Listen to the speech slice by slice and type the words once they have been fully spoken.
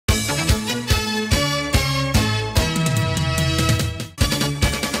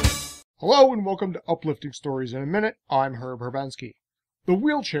Hello and welcome to Uplifting Stories in a Minute. I'm Herb Herbansky. The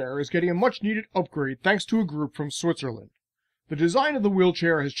wheelchair is getting a much needed upgrade thanks to a group from Switzerland. The design of the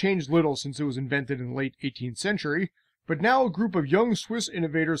wheelchair has changed little since it was invented in the late 18th century, but now a group of young Swiss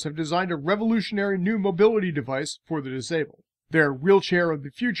innovators have designed a revolutionary new mobility device for the disabled. Their wheelchair of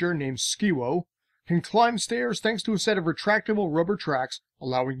the future, named Scewo, can climb stairs thanks to a set of retractable rubber tracks,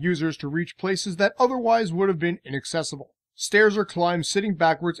 allowing users to reach places that otherwise would have been inaccessible. Stairs are climbed sitting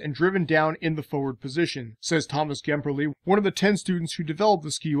backwards and driven down in the forward position, says Thomas Gemperle, one of the 10 students who developed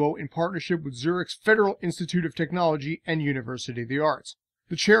the Scewo in partnership with Zurich's Federal Institute of Technology and University of the Arts.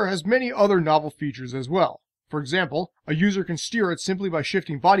 The chair has many other novel features as well. For example, a user can steer it simply by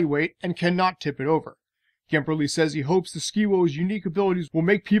shifting body weight and cannot tip it over. Gemperle says he hopes the Scewo's unique abilities will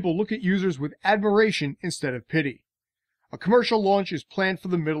make people look at users with admiration instead of pity. A commercial launch is planned for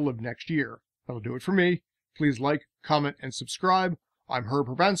the middle of next year. That'll do it for me. Please like, comment, and subscribe. I'm Herb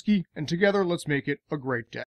Herbansky, and together let's make it a great day.